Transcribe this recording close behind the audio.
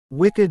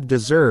Wicked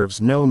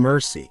deserves no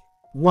mercy.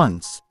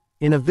 Once,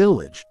 in a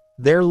village,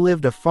 there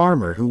lived a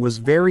farmer who was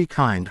very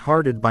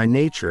kind-hearted by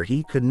nature.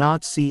 He could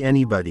not see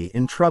anybody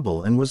in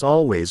trouble and was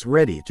always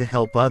ready to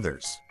help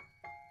others.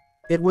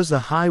 It was a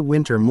high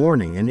winter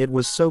morning and it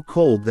was so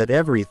cold that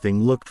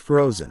everything looked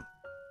frozen.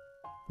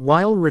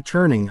 While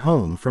returning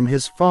home from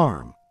his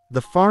farm,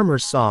 the farmer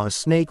saw a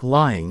snake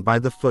lying by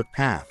the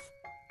footpath.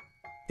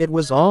 It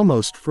was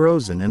almost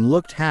frozen and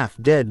looked half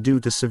dead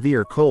due to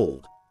severe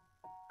cold.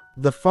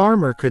 The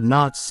farmer could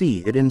not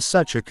see it in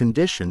such a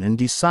condition and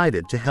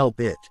decided to help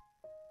it.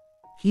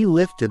 He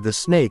lifted the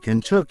snake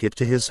and took it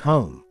to his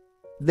home.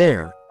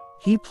 There,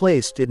 he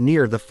placed it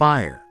near the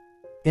fire.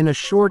 In a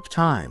short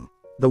time,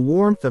 the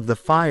warmth of the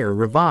fire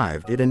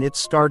revived it and it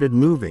started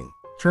moving,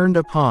 turned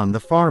upon the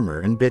farmer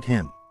and bit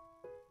him.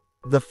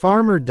 The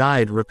farmer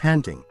died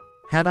repenting.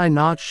 Had I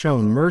not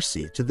shown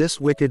mercy to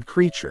this wicked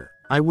creature,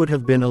 I would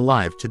have been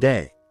alive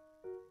today.